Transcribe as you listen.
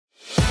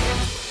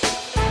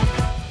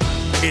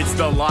It's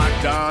the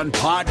Locked On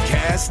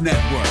Podcast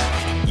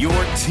Network, your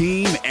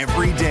team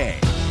every day.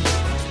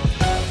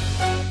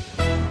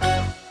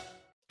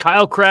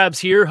 Kyle Krabs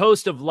here,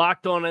 host of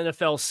Locked On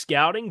NFL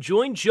Scouting.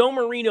 Join Joe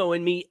Marino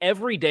and me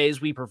every day as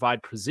we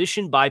provide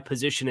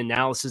position-by-position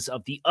analysis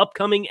of the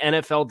upcoming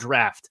NFL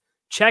Draft.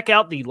 Check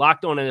out the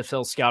Locked On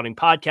NFL Scouting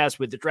podcast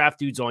with the Draft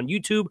Dudes on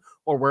YouTube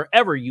or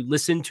wherever you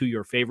listen to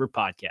your favorite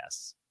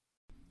podcasts.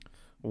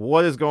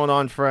 What is going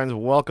on, friends?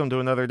 Welcome to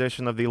another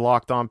edition of the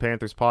Locked On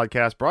Panthers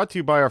podcast, brought to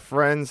you by our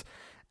friends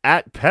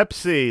at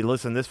Pepsi.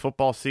 Listen, this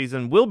football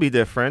season will be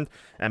different,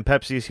 and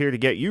Pepsi is here to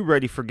get you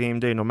ready for game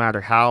day no matter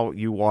how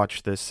you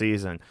watch this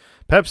season.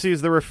 Pepsi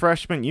is the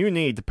refreshment you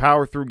need to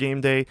power through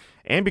game day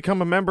and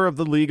become a member of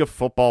the League of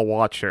Football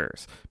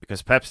Watchers.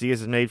 Because Pepsi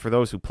isn't made for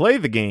those who play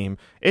the game,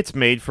 it's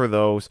made for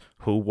those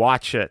who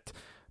watch it.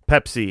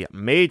 Pepsi,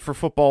 made for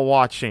football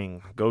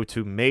watching. Go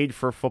to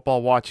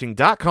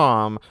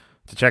madeforfootballwatching.com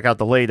to check out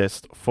the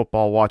latest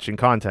football watching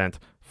content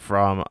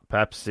from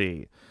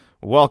Pepsi.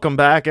 Welcome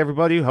back,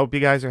 everybody. Hope you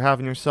guys are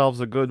having yourselves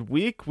a good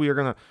week. We are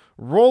going to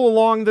roll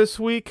along this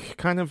week,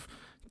 kind of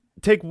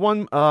take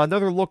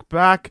another look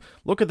back,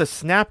 look at the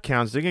snap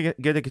counts. Didn't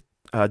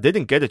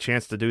get a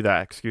chance to do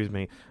that,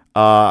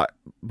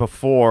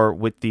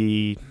 before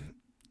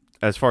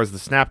as far as the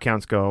snap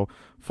counts go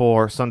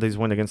for Sunday's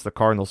win against the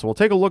Cardinals. So we'll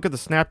take a look at the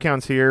snap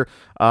counts here,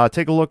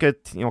 take a look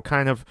at,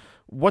 kind of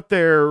what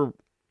the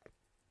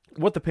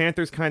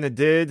Panthers kind of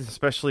did,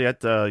 especially at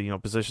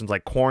positions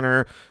like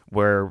corner,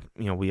 where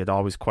we had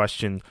always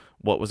questioned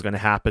what was going to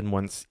happen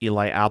once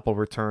Eli Apple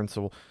returned.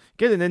 So we'll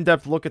get an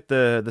in-depth look at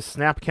the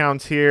snap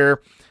counts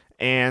here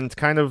and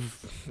kind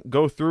of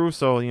go through.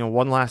 So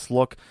one last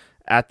look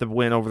at the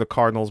win over the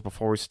Cardinals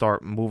before we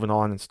start moving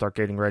on and start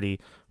getting ready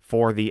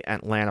for the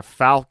Atlanta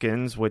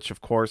Falcons, which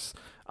of course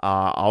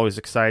always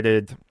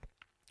excited.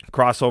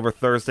 Crossover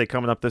Thursday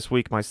coming up this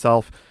week.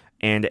 Myself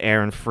and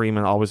Aaron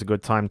Freeman, always a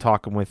good time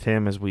talking with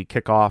him as we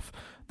kick off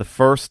the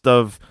first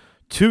of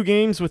two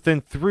games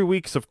within 3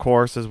 weeks, of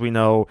course, as we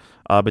know,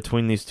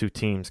 between these two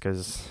teams,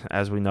 because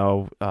as we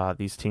know,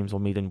 these teams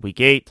will meet in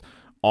Week 8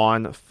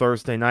 on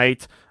Thursday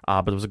night.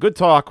 But it was a good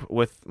talk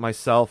with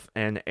myself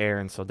and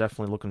Aaron, so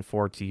definitely looking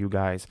forward to you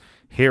guys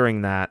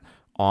hearing that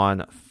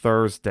on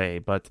Thursday.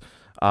 But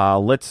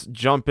let's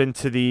jump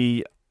into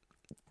the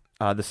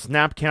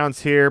snap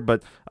counts here.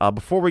 But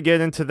before we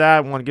get into that, I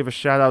want to give a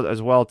shout out as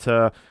well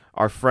to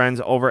our friends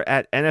over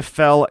at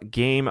NFL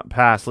Game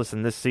Pass.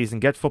 Listen, this season,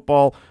 get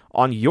football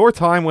on your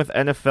time with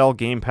NFL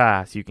Game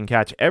Pass. You can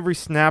catch every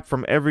snap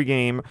from every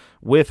game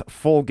with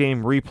full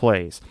game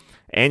replays.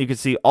 And you can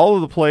see all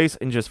of the plays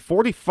in just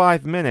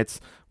 45 minutes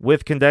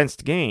with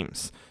condensed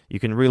games. You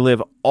can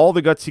relive all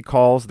the gutsy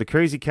calls, the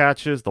crazy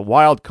catches, the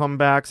wild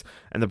comebacks,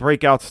 and the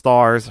breakout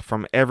stars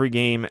from every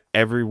game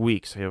every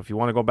week. So if you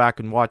want to go back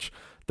and watch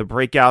the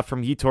breakout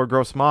from Yetur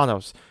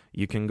Gross-Matos,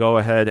 you can go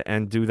ahead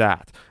and do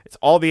that. It's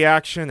all the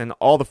action and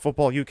all the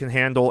football you can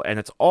handle, and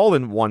it's all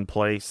in one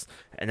place.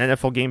 And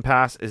NFL Game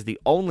Pass is the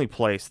only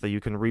place that you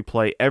can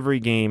replay every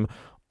game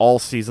all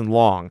season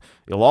long.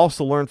 You'll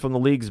also learn from the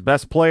league's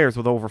best players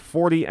with over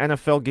 40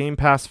 NFL Game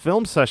Pass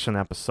film session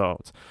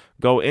episodes.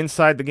 Go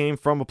inside the game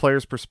from a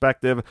player's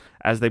perspective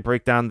as they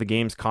break down the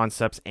game's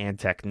concepts and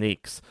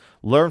techniques.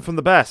 Learn from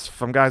the best,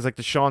 from guys like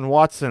Deshaun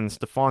Watson,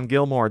 Stephon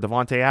Gilmore,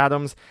 Davante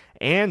Adams,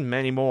 and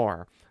many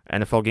more.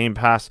 NFL Game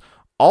Pass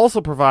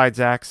also provides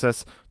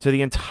access to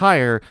the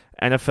entire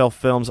NFL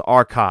Films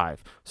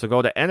archive. So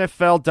go to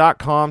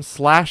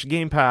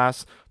NFL.com/Game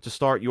Pass to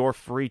start your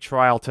free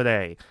trial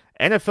today.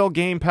 NFL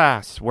Game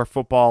Pass, where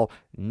football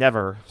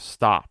never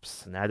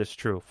stops. And that is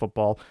true.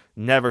 Football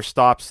never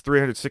stops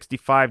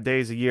 365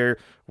 days a year.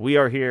 We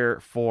are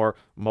here for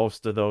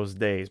most of those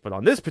days. But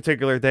on this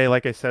particular day,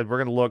 like I said, we're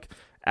going to look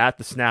at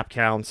the snap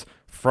counts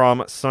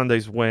from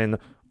Sunday's win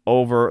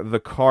over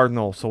the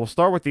Cardinals. So we'll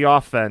start with the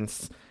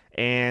offense.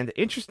 And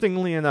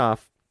interestingly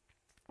enough,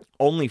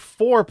 only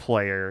 4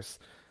 players,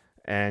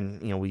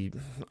 and we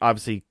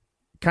obviously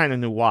kind of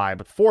knew why,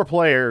 but 4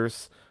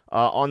 players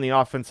on the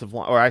offensive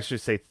line, or I should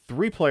say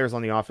 3 players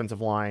on the offensive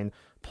line,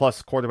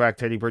 plus quarterback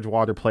Teddy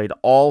Bridgewater, played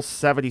all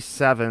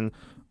 77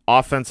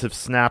 offensive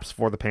snaps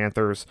for the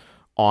Panthers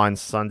on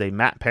Sunday.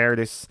 Matt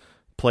Paradis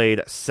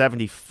played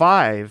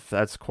 75.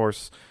 That's, of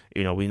course,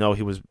 we know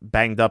he was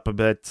banged up a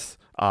bit,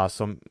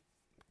 so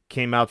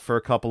came out for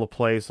a couple of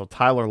plays. So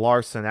Tyler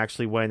Larson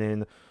actually went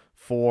in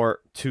for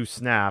 2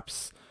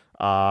 snaps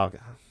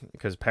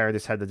because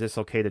Paradis had the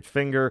dislocated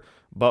finger,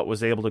 but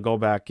was able to go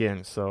back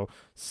in. So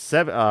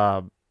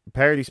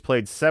Paradis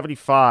played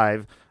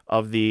 75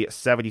 of the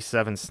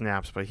 77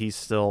 snaps, but he's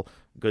still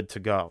good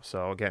to go.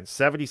 So again,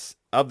 70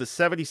 of the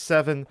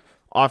 77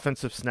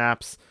 offensive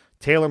snaps,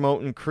 Taylor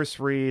Moton, Chris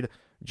Reed,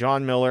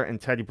 John Miller, and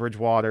Teddy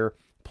Bridgewater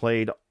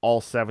played all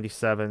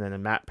 77, and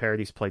then Matt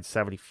Paradis played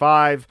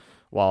 75,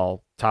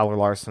 while Tyler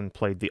Larson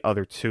played the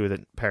other 2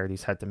 that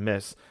Paradis had to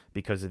miss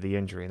because of the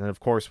injury. And then, of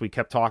course, we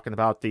kept talking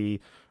about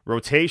the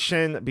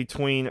rotation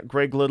between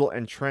Greg Little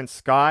and Trent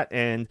Scott,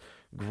 and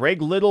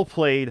Greg Little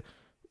played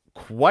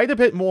quite a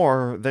bit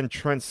more than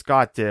Trent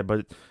Scott did,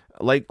 but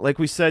like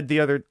we said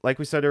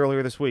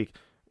earlier this week,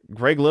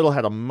 Greg Little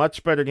had a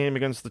much better game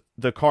against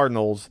the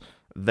Cardinals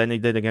than he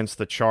did against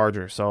the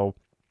Chargers. So,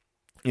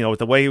 with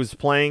the way he was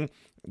playing,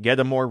 get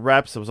him more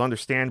reps. It was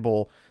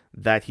understandable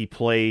that he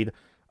played,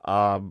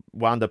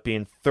 wound up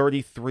being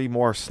 33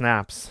 more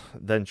snaps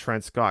than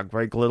Trent Scott.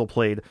 Greg Little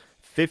played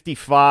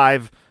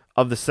 55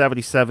 of the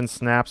 77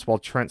 snaps, while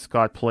Trent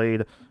Scott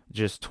played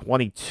just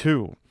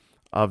 22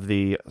 of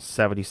the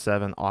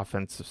 77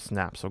 offensive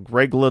snaps. So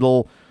Greg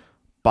Little,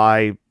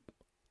 by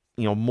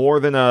more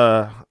than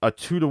a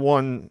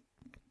 2-to-1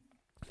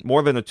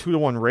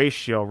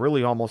 ratio,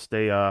 really almost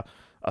a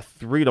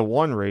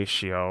 3-to-1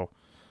 ratio.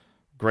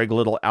 Greg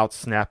Little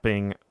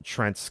outsnapping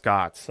Trent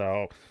Scott.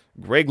 So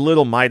Greg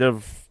Little might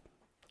have,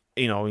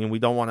 and we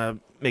don't want to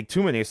make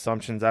too many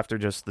assumptions after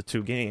just the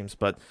 2 games,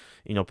 but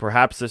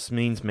perhaps this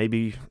means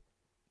maybe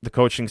the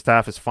coaching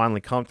staff is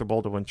finally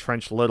comfortable to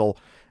entrench Little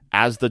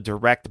as the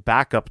direct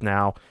backup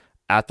now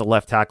at the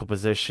left tackle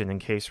position in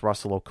case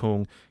Russell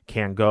Okung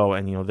can't go.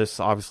 And, this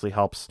obviously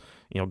helps,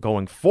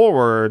 going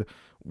forward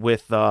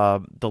with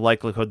the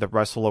likelihood that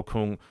Russell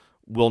Okung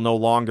will no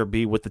longer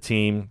be with the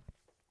team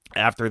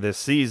after this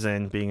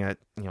season, being that,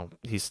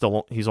 he's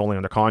only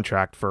under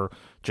contract for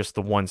just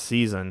the 1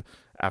 season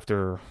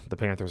after the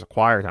Panthers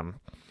acquired him.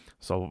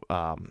 So,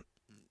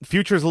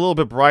 future's a little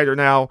bit brighter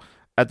now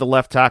at the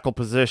left tackle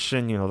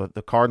position.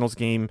 The Cardinals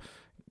game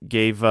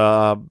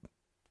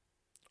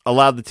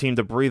allowed the team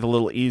to breathe a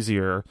little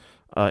easier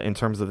in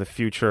terms of the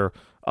future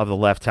of the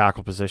left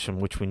tackle position,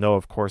 which we know,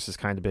 of course, has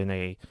kind of been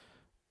a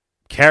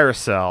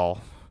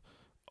carousel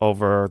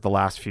over the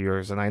last few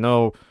years. And I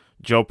know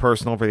Joe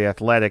Person over The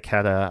Athletic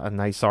had a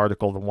nice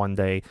article the one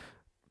day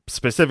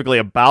specifically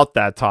about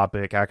that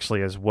topic,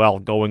 actually, as well,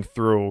 going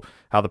through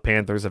how the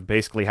Panthers have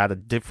basically had a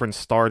different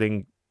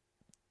starting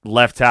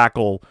left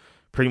tackle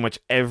pretty much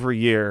every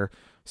year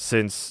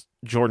since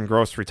Jordan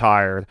Gross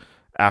retired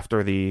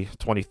after the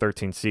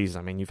 2013 season.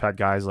 I mean, you've had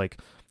guys like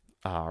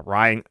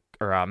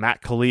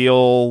Matt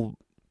Khalil,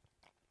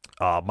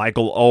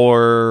 Michael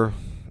Oher,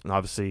 and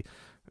obviously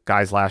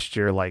guys last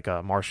year like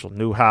Marshall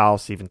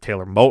Newhouse, even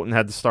Taylor Moton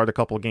had to start a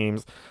couple of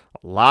games.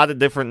 A lot of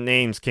different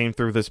names came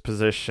through this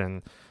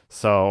position.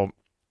 So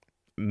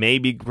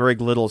maybe Greg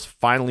Little's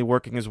finally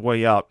working his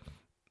way up,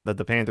 that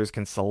the Panthers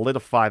can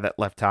solidify that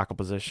left tackle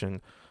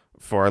position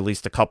for at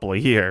least a couple of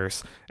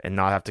years and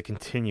not have to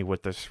continue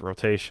with this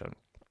rotation.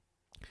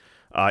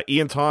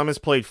 Ian Thomas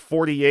played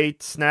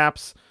 48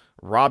 snaps.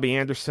 Robbie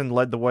Anderson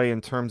led the way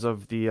in terms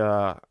of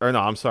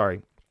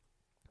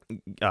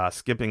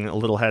skipping a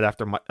little ahead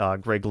after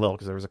Greg Little,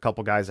 because there was a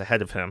couple guys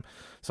ahead of him,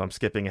 so I'm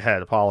skipping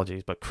ahead.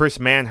 Apologies. But Chris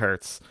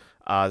Manhertz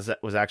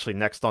was actually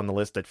next on the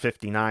list at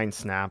 59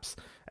 snaps,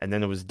 and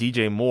then it was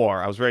DJ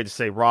Moore. I was ready to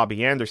say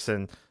Robbie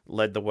Anderson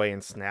led the way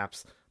in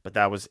snaps, but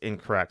that was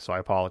incorrect, so I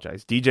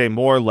apologize. DJ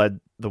Moore led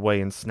the way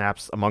in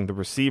snaps among the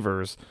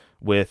receivers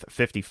with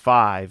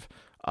 55.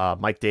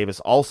 Mike Davis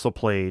also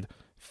played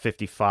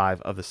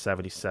 55 of the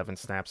 77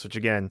 snaps, which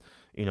again,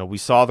 we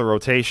saw the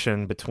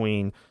rotation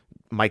between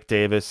Mike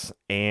Davis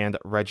and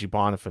Reggie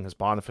Bonnafon, as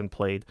Bonnafon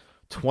played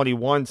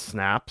 21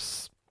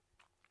 snaps.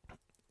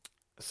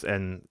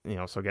 And,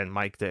 so again,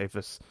 Mike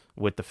Davis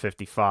with the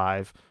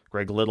 55,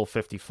 Greg Little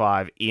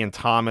 55, Ian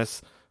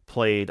Thomas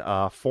played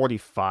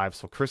 45.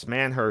 So Chris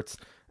Manhertz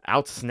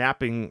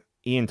out-snapping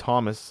Ian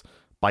Thomas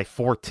by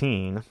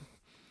 14.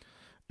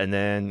 And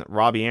then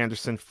Robbie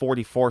Anderson,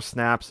 44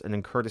 snaps, and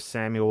then Curtis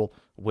Samuel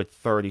with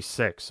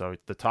 36. So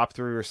the top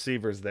 3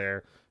 receivers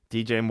there.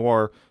 DJ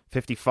Moore,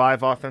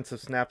 55 offensive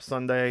snaps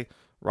Sunday.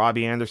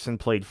 Robbie Anderson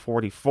played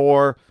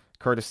 44.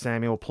 Curtis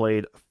Samuel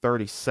played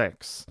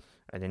 36.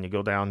 And then you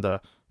go down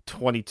to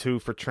 22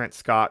 for Trent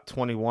Scott,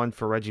 21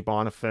 for Reggie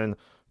Bonnafon,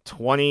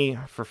 20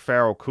 for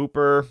Pharoh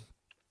Cooper.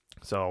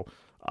 So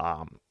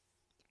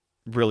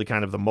really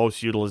kind of the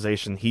most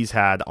utilization he's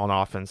had on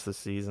offense this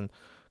season.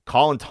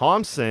 Colin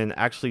Thompson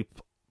actually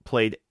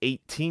played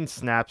 18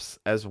 snaps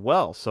as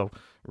well, so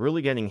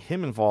really getting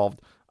him involved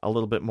a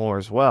little bit more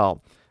as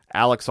well.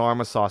 Alex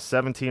Arma saw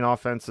 17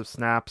 offensive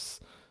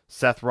snaps.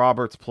 Seth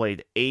Roberts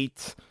played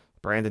 8.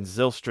 Brandon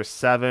Zylstra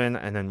 7.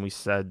 And then we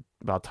said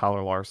about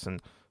Tyler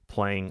Larson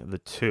playing the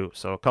 2.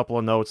 So a couple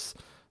of notes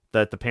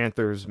that the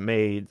Panthers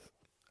made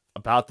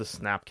about the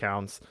snap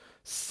counts.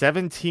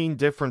 17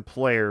 different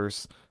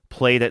players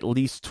played at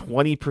least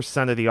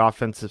 20% of the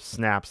offensive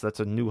snaps. That's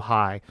a new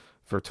high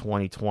for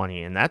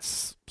 2020. And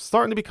that's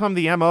starting to become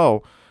the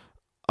MO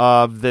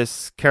of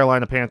this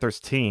Carolina Panthers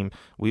team.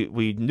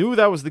 We knew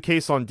that was the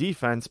case on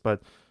defense,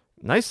 but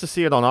nice to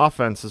see it on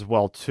offense as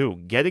well, too.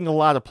 Getting a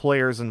lot of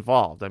players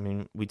involved. I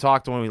mean, we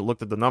talked when we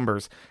looked at the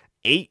numbers.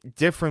 8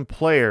 different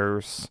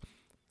players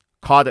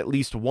caught at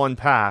least one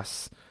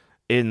pass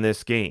in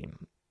this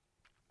game.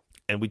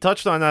 And we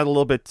touched on that a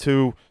little bit,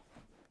 too,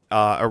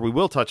 or we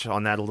will touch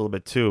on that a little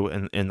bit, too,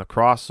 in the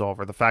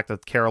crossover. The fact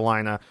that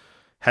Carolina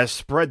has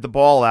spread the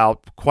ball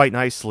out quite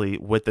nicely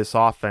with this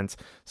offense,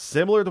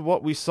 similar to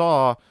what we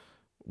saw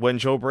when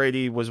Joe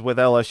Brady was with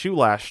LSU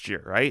last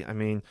year, right? I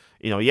mean,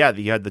 you had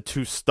the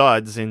 2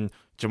 studs in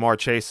Jamar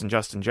Chase and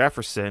Justin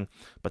Jefferson,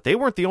 but they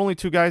weren't the only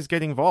two guys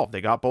getting involved.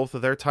 They got both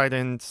of their tight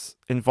ends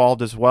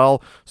involved as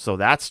well, so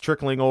that's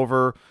trickling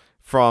over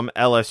from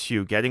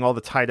LSU, getting all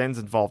the tight ends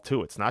involved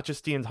too. It's not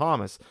just Ian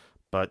Thomas,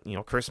 but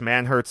Chris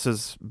Manhertz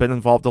has been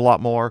involved a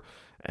lot more,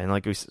 and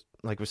like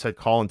we said,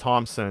 Colin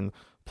Thompson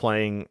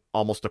playing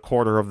almost a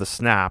quarter of the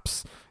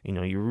snaps.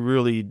 You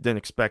really didn't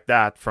expect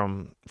that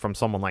from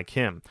someone like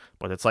him,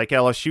 but it's like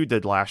LSU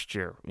did last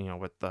year,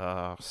 with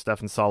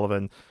Stephen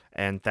Sullivan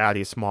and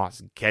Thaddeus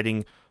Moss,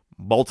 getting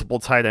multiple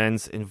tight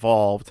ends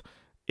involved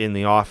in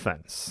the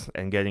offense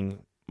and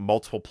getting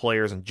multiple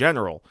players in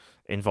general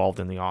involved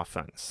in the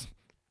offense.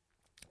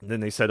 And then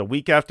they said a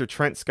week after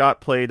Trent Scott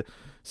played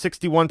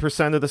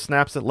 61% of the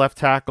snaps at left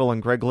tackle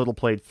and Greg Little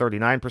played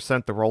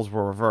 39%, the roles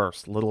were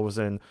reversed. Little was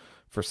in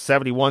for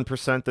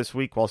 71% this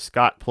week, while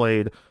Scott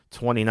played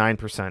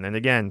 29%. And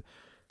again,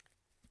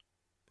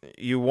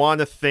 you want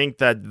to think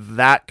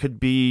that could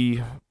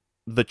be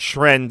the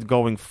trend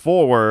going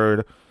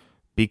forward,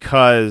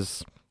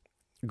 because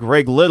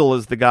Greg Little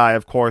is the guy,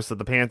 of course, that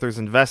the Panthers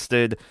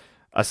invested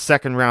a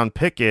second-round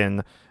pick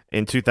in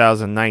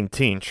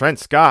 2019. Trent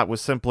Scott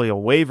was simply a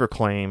waiver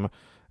claim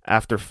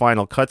after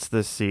final cuts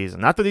this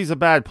season. Not that he's a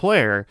bad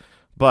player,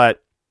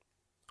 but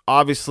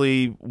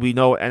obviously we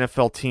know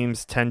NFL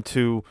teams tend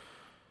to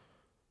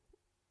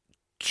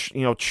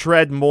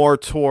tread more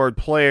toward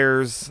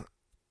players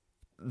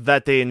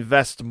that they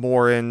invest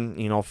more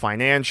in,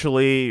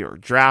 financially or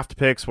draft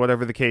picks,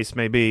 whatever the case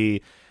may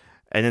be.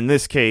 And in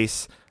this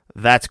case,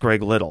 that's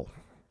Greg Little.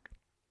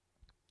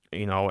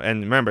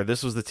 And remember,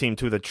 this was the team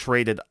too that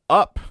traded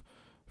up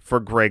for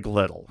Greg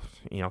Little,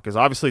 because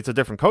obviously it's a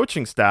different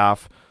coaching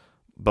staff,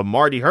 but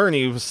Marty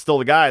Hurney was still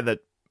the guy that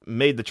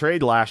made the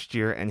trade last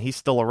year, and he's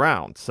still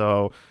around.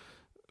 So,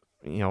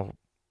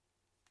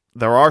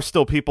 there are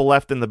still people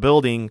left in the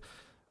building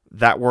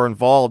that were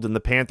involved in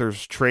the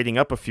Panthers trading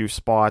up a few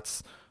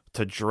spots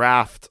to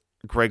draft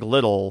Greg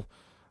Little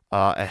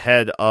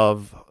ahead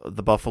of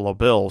the Buffalo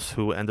Bills,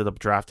 who ended up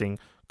drafting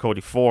Cody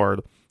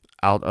Ford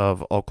out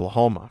of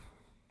Oklahoma.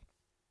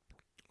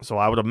 So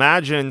I would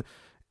imagine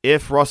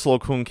if Russell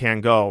Okung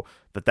can go,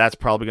 that's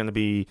probably going to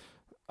be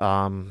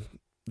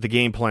the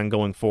game plan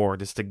going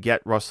forward, is to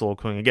get Russell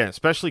Okung again,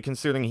 especially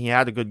considering he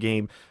had a good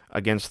game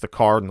against the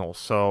Cardinals.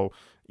 So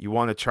you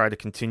want to try to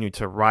continue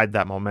to ride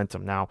that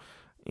momentum. Now,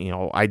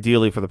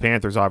 ideally for the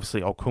Panthers,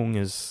 obviously Okung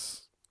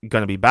is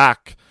going to be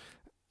back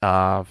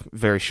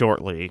very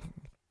shortly,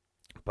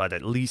 but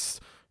at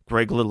least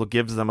Greg Little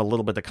gives them a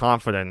little bit of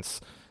confidence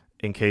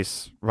in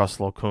case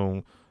Russell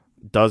Okung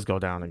does go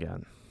down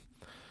again.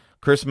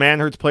 Chris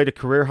Manhertz played a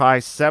career-high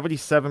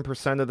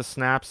 77% of the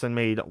snaps and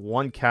made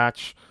one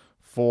catch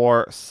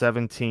for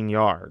 17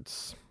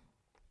 yards.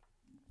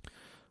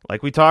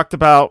 Like we talked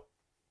about,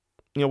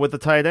 with the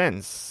tight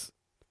ends,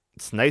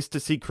 it's nice to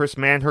see Chris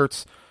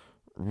Manhertz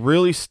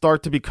really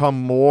start to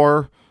become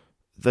more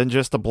than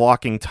just a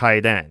blocking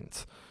tight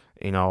end.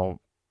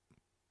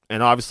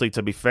 And obviously,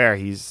 to be fair,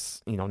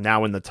 he's,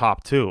 now in the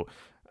top two.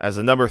 As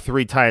a number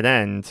 3 tight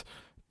end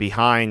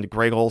behind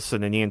Greg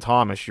Olsen and Ian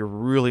Thomas, you're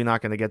really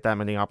not going to get that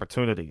many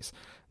opportunities.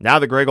 Now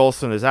that Greg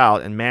Olsen is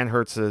out and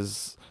Manhertz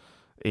is,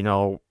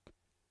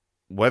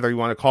 whether you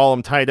want to call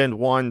him tight end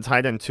 1,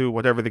 tight end 2,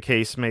 whatever the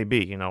case may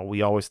be.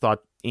 We always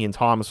thought Ian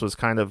Thomas was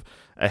kind of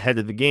ahead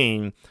of the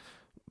game.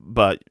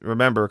 But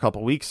remember, a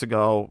couple weeks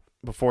ago,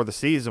 before the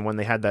season, when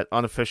they had that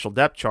unofficial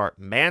depth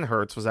chart,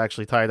 Manhertz was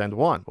actually tight end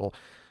 1. Well,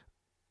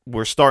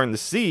 we're starting to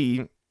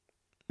see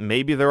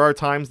maybe there are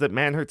times that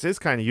Manhertz is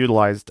kind of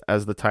utilized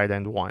as the tight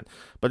end 1.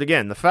 But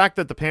again, the fact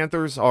that the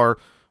Panthers are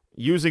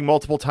using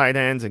multiple tight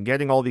ends and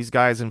getting all these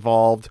guys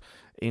involved,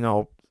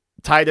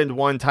 tight end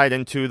 1, tight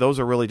end 2, those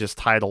are really just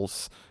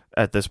titles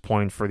at this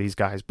point for these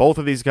guys. Both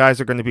of these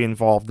guys are going to be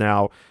involved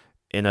now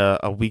in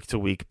a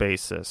week-to-week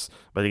basis.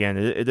 But again,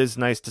 it is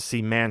nice to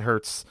see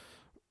Manhertz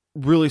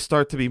really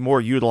start to be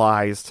more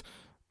utilized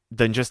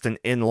than just an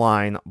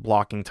inline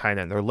blocking tight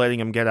end. They're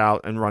letting him get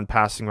out and run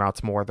passing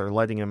routes more. They're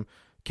letting him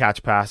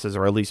catch passes,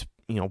 or at least,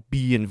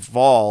 be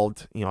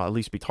involved, at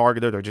least be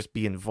targeted or just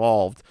be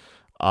involved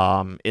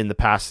in the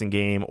passing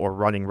game or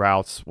running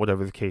routes,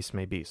 whatever the case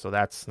may be. So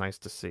that's nice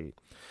to see.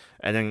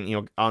 And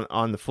then,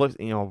 on the flip,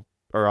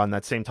 or on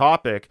that same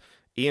topic,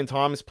 Ian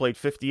Thomas played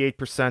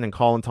 58% and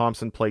Colin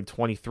Thompson played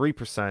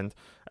 23%,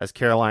 as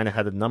Carolina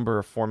had a number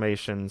of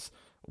formations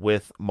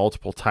with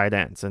multiple tight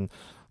ends. And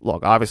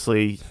look,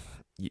 obviously,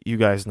 you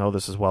guys know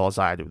this as well as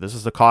I do. This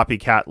is a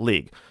copycat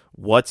league.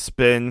 What's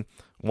been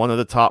one of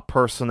the top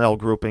personnel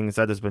groupings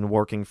that has been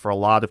working for a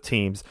lot of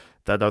teams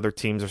that other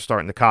teams are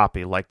starting to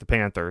copy, like the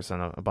Panthers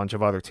and a bunch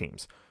of other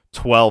teams?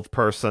 12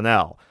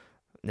 personnel.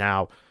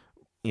 Now,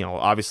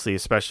 obviously,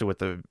 especially with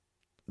the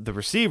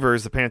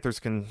receivers, the Panthers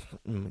can,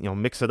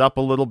 mix it up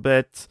a little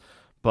bit,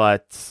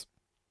 but,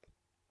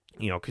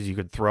 because you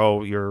could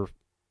throw your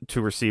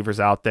 2 receivers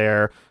out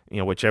there,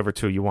 whichever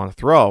 2 you want to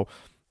throw.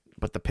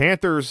 But the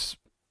Panthers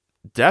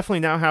definitely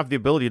now have the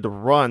ability to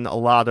run a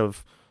lot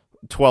of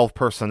 12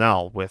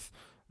 personnel with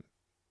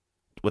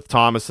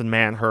Thomas and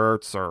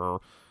Manhertz, or,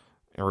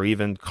 or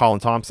even Colin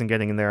Thompson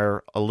getting in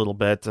there a little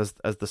bit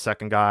as the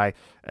second guy,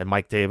 and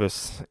Mike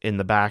Davis in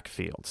the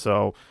backfield.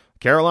 So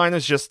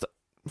Carolina's just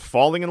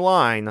falling in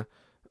line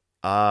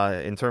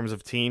in terms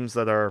of teams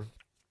that are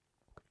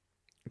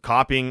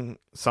copying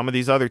some of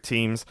these other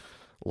teams,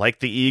 like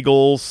the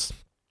Eagles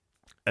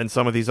and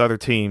some of these other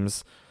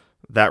teams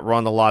that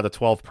run a lot of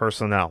 12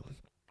 personnel.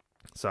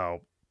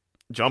 So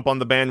jump on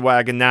the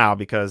bandwagon now,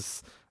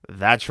 because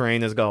that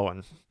train is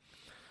going.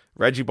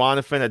 Reggie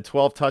Bonnafon had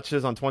 12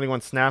 touches on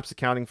 21 snaps,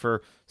 accounting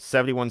for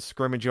 71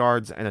 scrimmage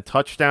yards and a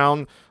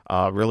touchdown.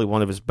 Really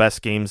one of his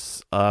best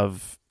games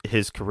of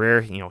his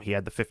career. You know, he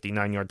had the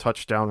 59-yard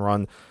touchdown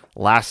run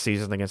last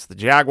season against the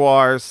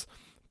Jaguars,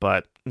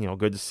 but, you know,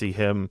 good to see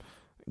him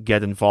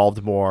get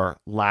involved more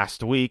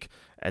last week.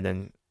 And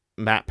then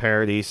Matt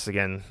Paradis,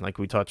 again, like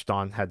we touched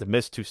on, had to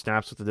miss 2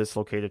 snaps with a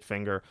dislocated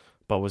finger,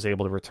 but was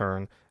able to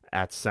return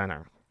at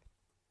center.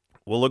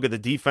 We'll look at the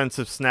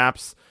defensive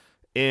snaps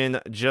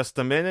in just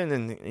a minute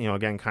and, you know,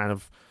 again, kind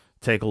of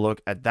take a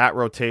look at that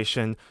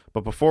rotation.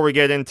 But before we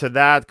get into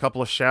that, a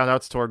couple of shout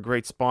outs to our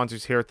great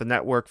sponsors here at the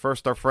network.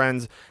 First, our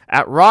friends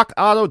at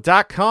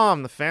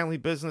rockauto.com, the family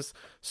business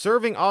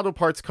serving auto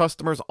parts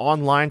customers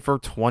online for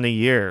 20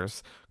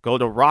 years. Go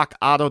to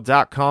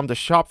rockauto.com to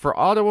shop for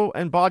auto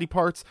and body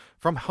parts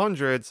from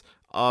hundreds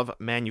of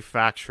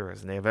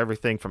manufacturers. And they have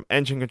everything from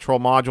engine control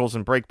modules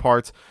and brake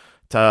parts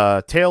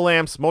to tail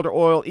lamps, motor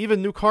oil,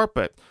 even new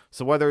carpet.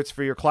 So whether it's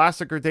for your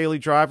classic or daily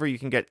driver, you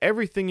can get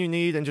everything you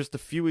need in just a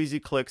few easy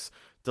clicks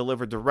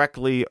delivered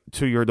directly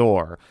to your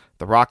door.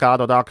 The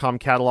rockauto.com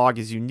catalog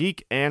is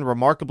unique and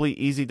remarkably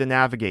easy to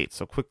navigate.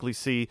 So quickly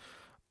see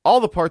all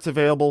the parts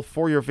available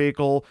for your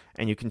vehicle,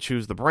 and you can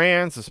choose the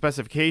brands, the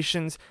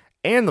specifications,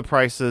 and the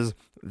prices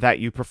that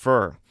you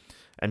prefer.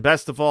 And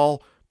best of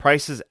all,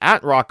 prices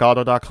at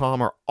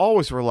rockauto.com are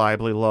always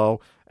reliably low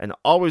and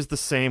always the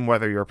same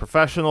whether you're a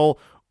professional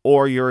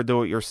or you're a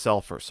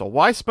do-it-yourselfer. So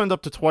why spend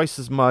up to twice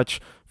as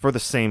much for the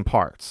same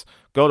parts?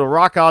 Go to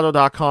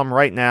rockauto.com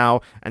right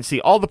now and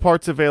see all the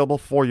parts available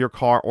for your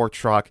car or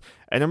truck.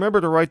 And remember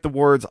to write the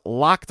words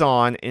 "Locked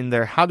On" in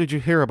their "How did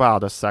you hear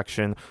about us"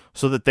 section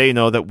so that they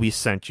know that we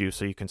sent you.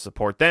 So you can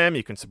support them,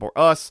 you can support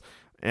us,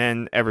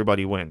 and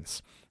everybody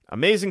wins.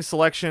 Amazing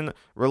selection,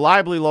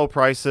 reliably low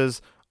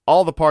prices,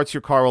 all the parts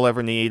your car will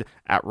ever need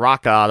at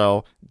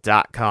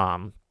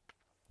rockauto.com.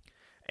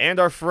 And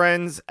our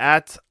friends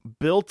at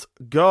Built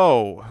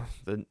Go,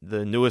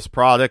 the newest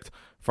product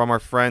from our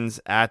friends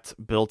at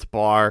Built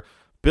Bar.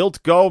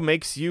 Built Go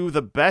makes you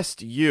the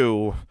best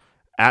you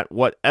at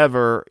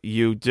whatever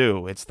you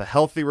do. It's the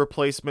healthy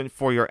replacement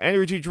for your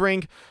energy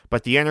drink,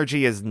 but the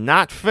energy is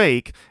not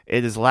fake.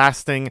 It is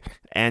lasting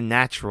and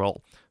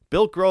natural.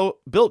 Built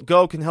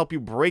Go can help you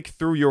break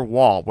through your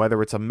wall,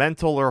 whether it's a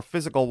mental or a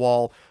physical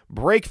wall.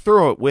 Break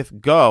through it with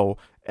Go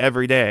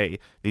every day.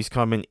 These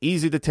come in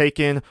easy to take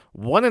in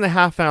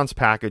 1.5 ounce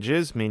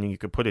packages, meaning you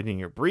could put it in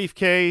your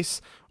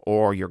briefcase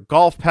or your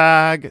golf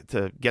bag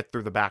to get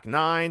through the back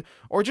 9,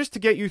 or just to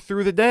get you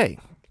through the day.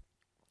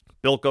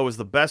 Built Go is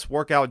the best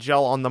workout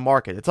gel on the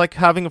market. It's like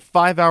having a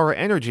 5-hour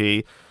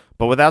energy,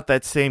 but without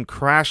that same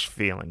crash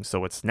feeling.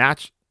 So it's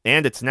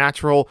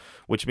natural,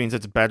 which means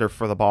it's better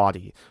for the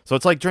body. So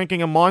it's like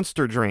drinking a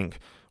Monster drink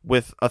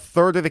with a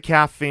third of the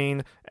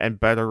caffeine and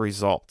better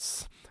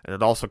results. And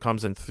it also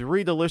comes in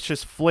 3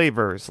 delicious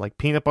flavors like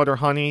peanut butter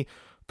honey,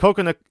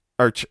 coconut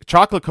or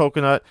chocolate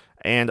coconut,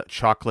 and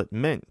chocolate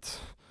mint.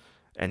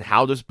 And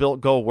how does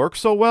Built Go work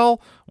so well?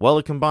 Well,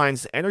 it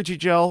combines energy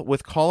gel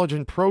with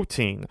collagen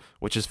protein,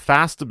 which is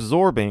fast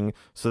absorbing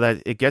so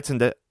that it gets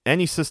into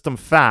any system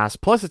fast.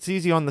 Plus, it's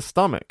easy on the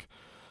stomach.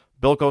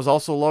 Built Go is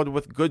also loaded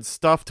with good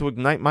stuff to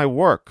ignite my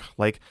work,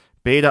 like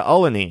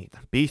beta-alanine,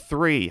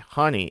 B3,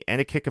 honey, and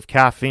a kick of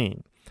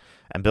caffeine.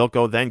 And Built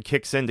Go then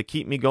kicks in to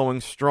keep me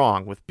going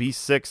strong with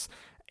B6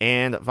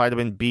 and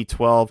vitamin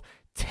B12,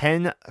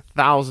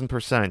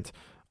 10,000%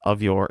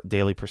 of your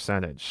daily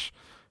percentage.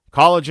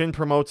 Collagen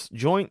promotes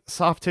joint,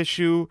 soft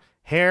tissue,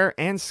 hair,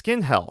 and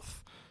skin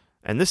health.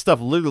 And this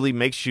stuff literally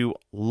makes you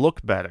look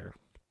better.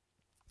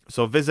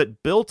 So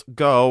visit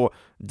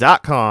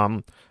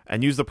BuiltGo.com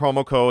and use the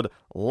promo code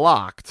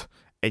LOCKED,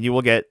 and you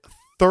will get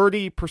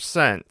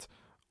 30%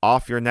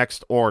 off your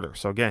next order.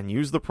 So again,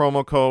 use the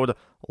promo code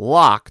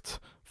LOCKED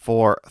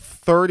for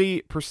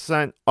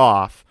 30%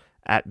 off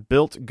at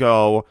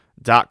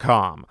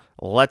BuiltGo.com.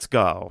 Let's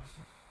go.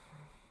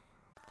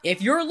 If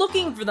you're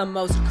looking for the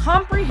most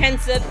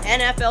comprehensive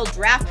NFL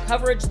draft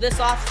coverage this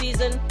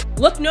offseason,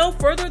 look no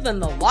further than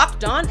the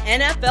Locked On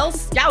NFL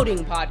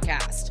Scouting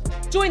Podcast.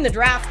 Join the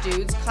draft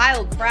dudes,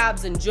 Kyle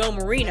Krabs and Joe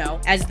Marino,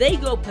 as they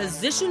go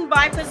position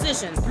by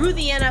position through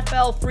the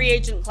NFL free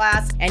agent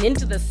class and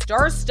into the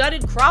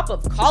star-studded crop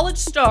of college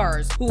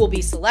stars who will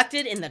be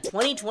selected in the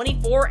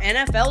 2024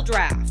 NFL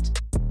Draft.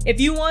 If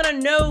you want to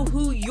know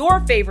who your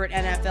favorite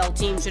NFL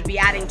team should be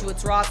adding to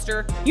its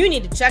roster, you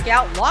need to check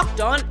out Locked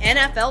On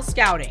NFL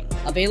Scouting,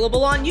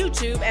 available on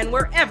YouTube and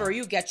wherever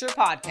you get your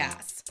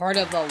podcasts. Part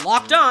of the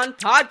Locked On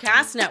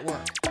Podcast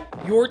Network,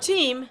 your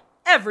team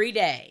every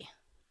day.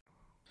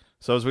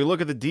 So as we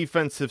look at the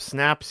defensive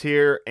snaps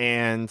here,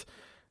 and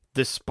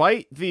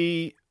despite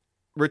the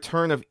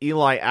return of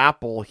Eli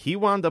Apple, he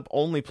wound up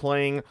only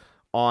playing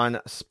on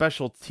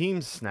special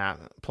teams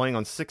playing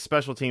on 6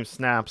 special team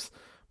snaps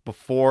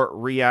before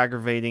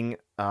re-aggravating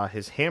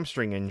his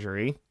hamstring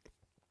injury.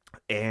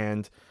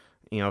 And,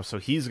 so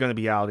he's going to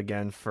be out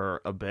again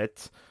for a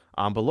bit.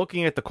 But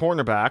looking at the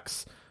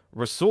cornerbacks,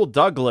 Rasul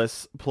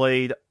Douglas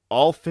played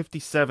all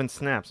 57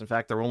 snaps. In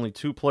fact, there were only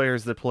 2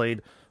 players that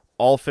played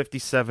all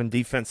 57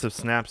 defensive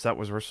snaps. That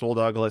was Rasul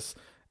Douglas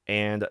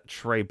and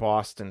Trey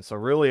Boston. So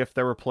really, if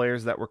there were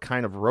players that were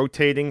kind of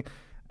rotating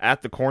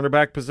at the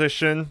cornerback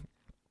position,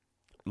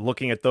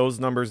 looking at those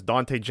numbers,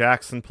 Dante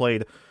Jackson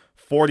played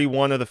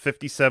 41 of the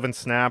 57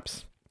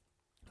 snaps.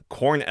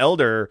 Corn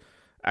Elder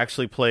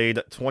actually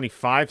played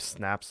 25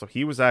 snaps, so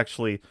he was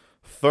actually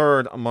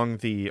third among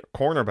the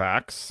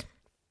cornerbacks.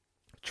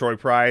 Troy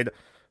Pride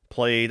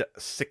played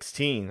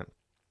 16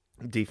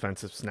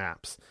 defensive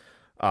snaps.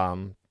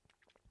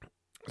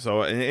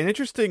 So an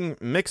interesting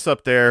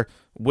mix-up there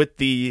with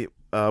the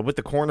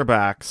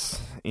cornerbacks,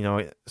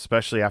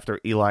 especially after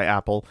Eli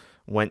Apple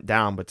went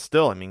down. But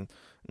still,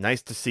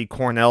 nice to see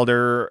Corn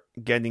Elder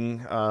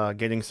getting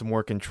some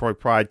work, and Troy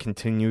Pride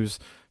continues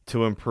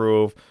to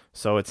improve.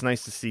 So it's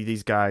nice to see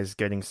these guys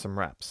getting some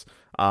reps.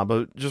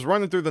 But just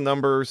running through the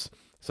numbers.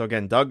 So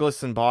again,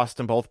 Douglas and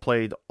Boston both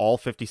played all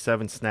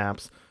 57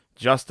 snaps.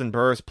 Justin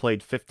Burris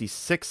played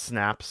 56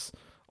 snaps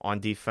on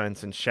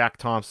defense, and Shaq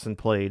Thompson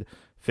played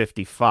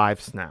 55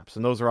 snaps.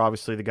 And those are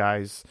obviously the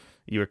guys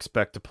you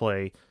expect to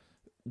play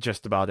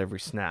just about every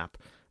snap.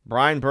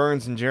 Brian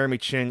Burns and Jeremy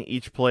Chin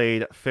each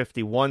played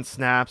 51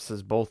 snaps,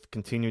 as both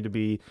continue to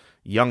be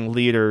young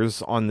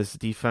leaders on this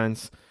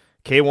defense.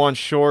 K'Wan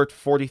Short,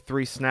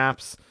 43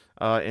 snaps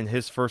in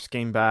his first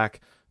game back.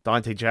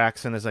 Dante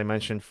Jackson, as I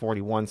mentioned,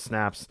 41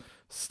 snaps.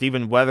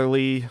 Stephen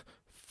Weatherly,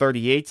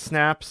 38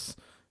 snaps.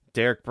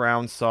 Derek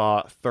Brown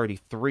saw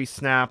 33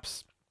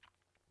 snaps.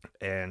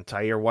 And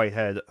Tyre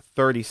Whitehead,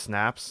 30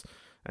 snaps.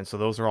 And so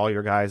those are all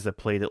your guys that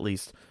played at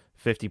least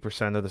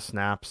 50% of the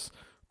snaps.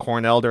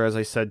 Corn Elder, as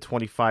I said,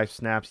 25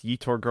 snaps.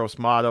 Yetur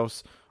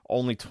Gross-Matos,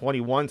 only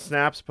 21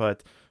 snaps,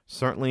 but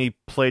certainly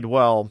played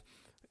well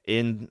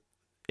in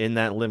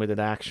that limited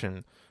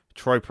action.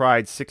 Troy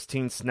Pride,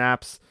 16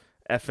 snaps.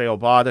 F.A.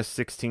 Obata,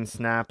 16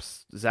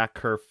 snaps. Zach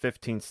Kerr,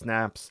 15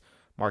 snaps.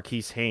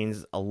 Marquise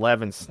Haynes,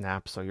 11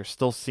 snaps. So you're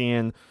still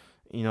seeing,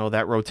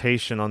 that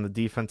rotation on the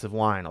defensive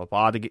line.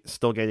 Obata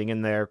still getting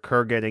in there.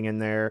 Kerr getting in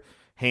there.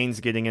 Haynes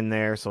getting in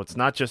there. So it's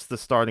not just the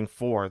starting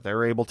 4.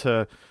 They're able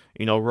to,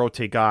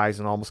 rotate guys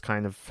and almost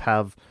kind of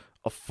have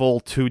a full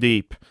 2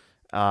 deep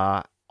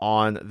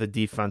on the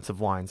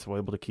defensive line. So we're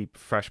able to keep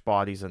fresh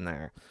bodies in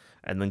there.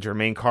 And then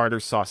Jermaine Carter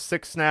saw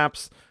 6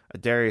 snaps.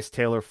 Darius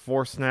Taylor,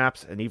 4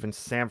 snaps. And even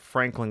Sam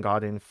Franklin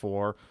got in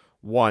for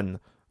 1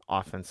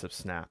 offensive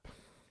snap.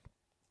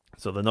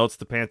 So the notes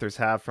the Panthers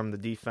have from the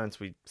defense,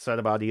 we said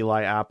about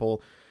Eli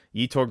Apple.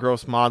 Yetur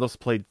Gross-Matos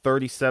played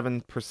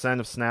 37%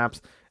 of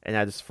snaps and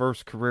had his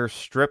first career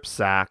strip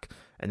sack.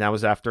 And that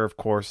was after, of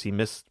course, he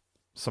missed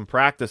some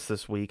practice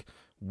this week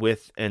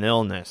with an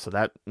illness. So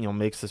that,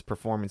 makes his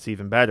performance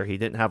even better. He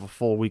didn't have a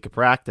full week of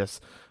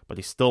practice, but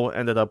he still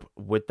ended up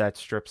with that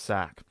strip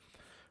sack.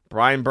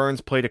 Brian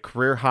Burns played a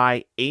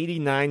career-high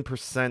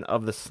 89%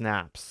 of the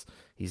snaps.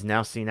 He's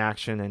now seen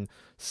action in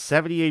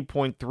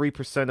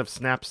 78.3% of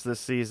snaps this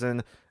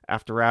season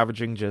after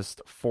averaging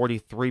just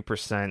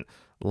 43%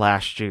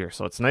 last year.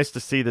 So it's nice to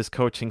see this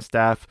coaching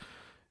staff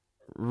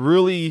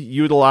really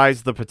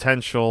utilize the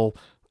potential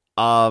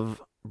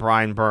of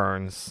Brian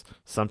Burns,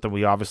 something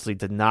we obviously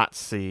did not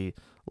see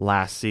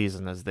last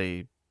season, as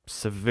they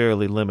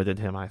severely limited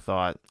him, I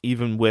thought.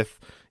 Even with,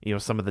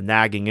 some of the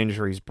nagging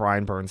injuries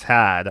Brian Burns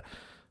had,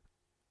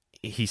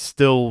 he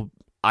still,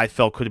 I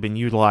felt, could have been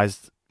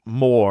utilized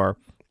more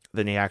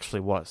than he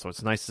actually was. So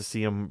it's nice to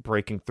see him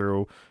breaking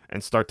through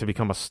and start to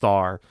become a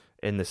star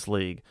in this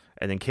league.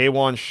 And then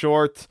K'Wan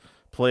Short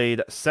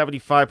played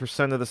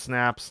 75% of the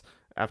snaps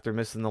after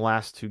missing the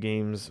last 2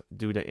 games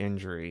due to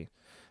injury.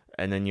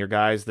 And then your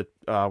guys that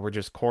were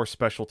just core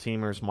special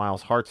teamers,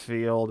 Miles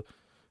Hartfield,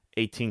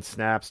 18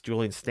 snaps.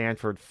 Julian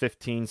Stanford,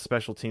 15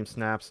 special team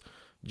snaps.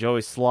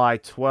 Joey Sly,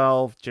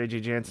 12.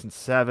 J.J. Jansen,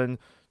 7.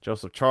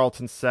 Joseph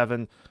Charlton,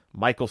 7.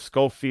 Michael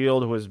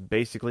Schofield, who has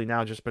basically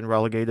now just been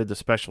relegated to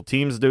special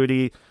teams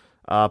duty,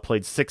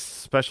 played 6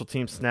 special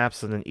team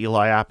snaps. And then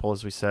Eli Apple,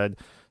 as we said,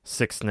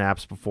 6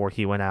 snaps before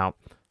he went out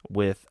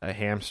with a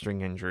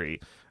hamstring injury.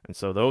 And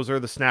so those are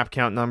the snap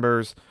count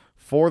numbers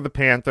for the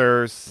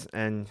Panthers,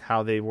 and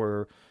how they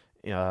were,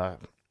 how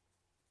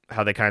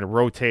they kind of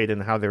rotated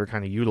and how they were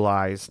kind of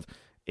utilized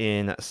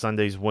in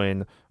Sunday's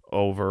win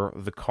over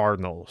the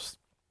Cardinals.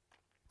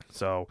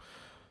 So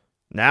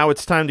now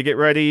it's time to get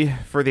ready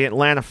for the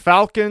Atlanta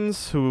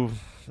Falcons, who,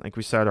 like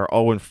we said, are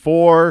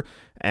 0-4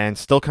 and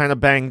still kind of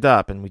banged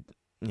up. And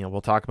we'll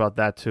talk about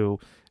that too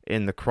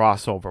in the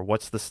crossover.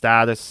 What's the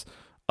status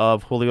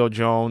of Julio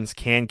Jones?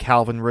 Can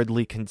Calvin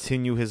Ridley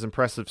continue his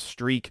impressive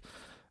streak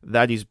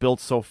that he's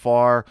built so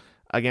far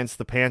against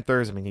the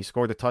Panthers? He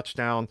scored a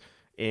touchdown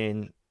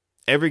in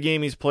every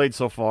game he's played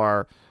so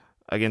far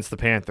against the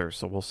Panthers.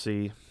 So we'll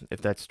see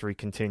if that streak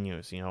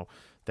continues.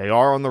 They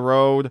are on the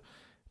road,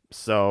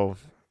 so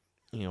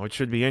it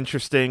should be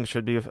interesting.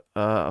 Should be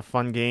a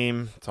fun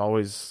game. It's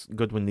always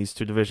good when these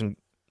two division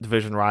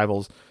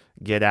rivals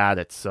get at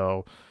it.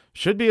 So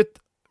should be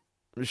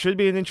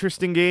an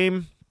interesting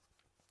game.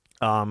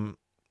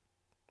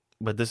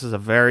 But this is a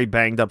very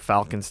banged up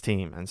Falcons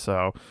team, and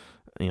so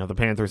the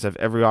Panthers have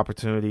every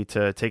opportunity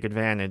to take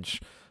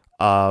advantage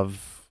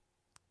of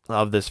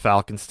this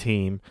Falcons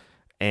team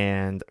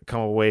and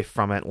come away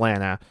from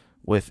Atlanta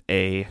with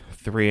a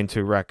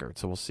 3-2 record.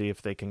 So we'll see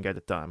if they can get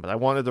it done. But I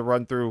wanted to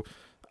run through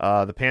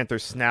the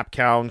Panthers snap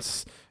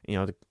counts,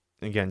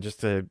 again,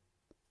 just to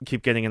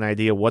keep getting an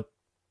idea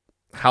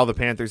how the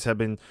Panthers have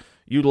been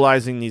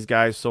utilizing these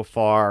guys so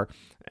far,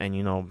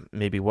 and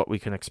maybe what we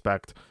can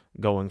expect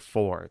going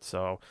forward.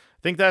 So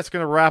I think that's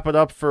going to wrap it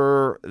up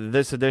for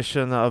this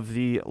edition of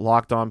the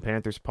Locked On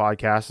Panthers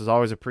podcast. As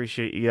always,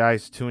 appreciate you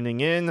guys tuning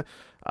in.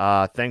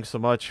 Thanks so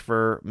much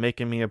for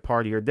making me a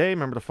part of your day.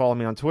 Remember to follow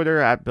me on Twitter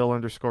at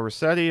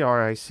Bill_Rossetti,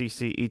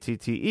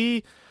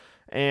 RICCETTE.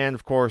 And,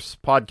 of course,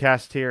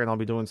 podcast here, and I'll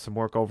be doing some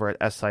work over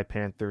at SI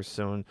Panthers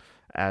soon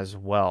as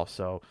well.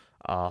 So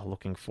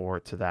looking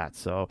forward to that.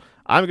 So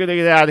I'm going to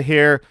get out of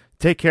here.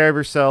 Take care of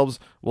yourselves.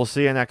 We'll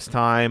see you next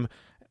time.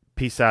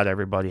 Peace out,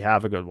 everybody.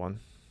 Have a good one.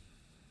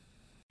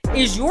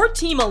 Is your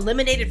team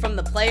eliminated from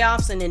the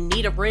playoffs and in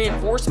need of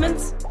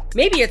reinforcements?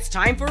 Maybe it's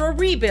time for a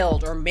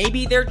rebuild, or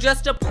maybe they're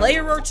just a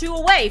player or two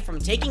away from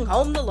taking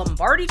home the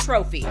Lombardi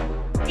Trophy.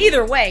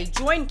 Either way,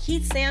 join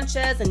Keith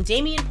Sanchez and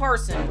Damian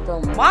Parson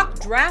for Mock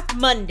Draft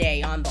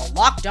Monday on the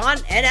Locked On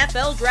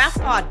NFL Draft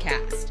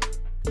Podcast.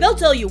 They'll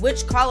tell you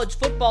which college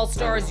football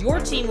stars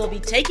your team will be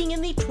taking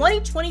in the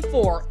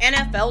 2024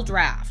 NFL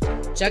Draft.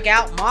 Check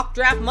out Mock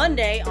Draft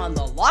Monday on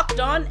the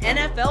Locked On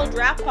NFL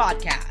Draft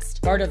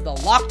Podcast, part of the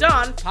Locked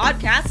On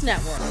Podcast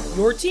Network,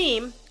 your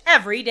team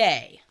every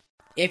day.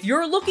 If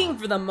you're looking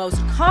for the most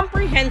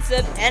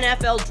comprehensive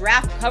NFL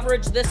draft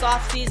coverage this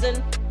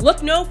offseason,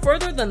 look no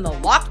further than the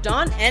Locked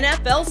On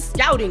NFL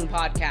Scouting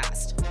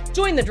Podcast.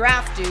 Join the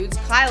draft dudes,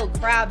 Kyle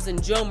Krabs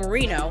and Joe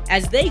Marino,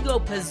 as they go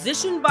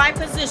position by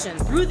position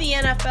through the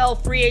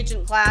NFL free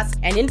agent class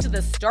and into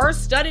the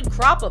star-studded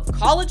crop of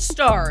college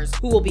stars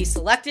who will be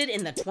selected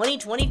in the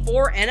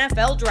 2024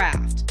 NFL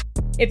Draft.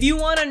 If you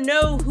want to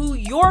know who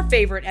your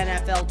favorite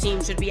NFL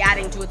team should be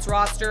adding to its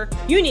roster,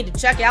 you need to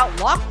check out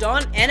Locked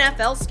On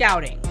NFL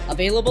Scouting,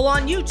 available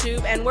on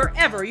YouTube and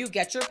wherever you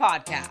get your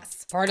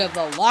podcasts. Part of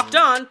the Locked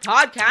On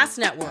Podcast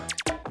Network,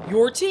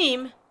 your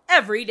team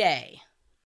every day.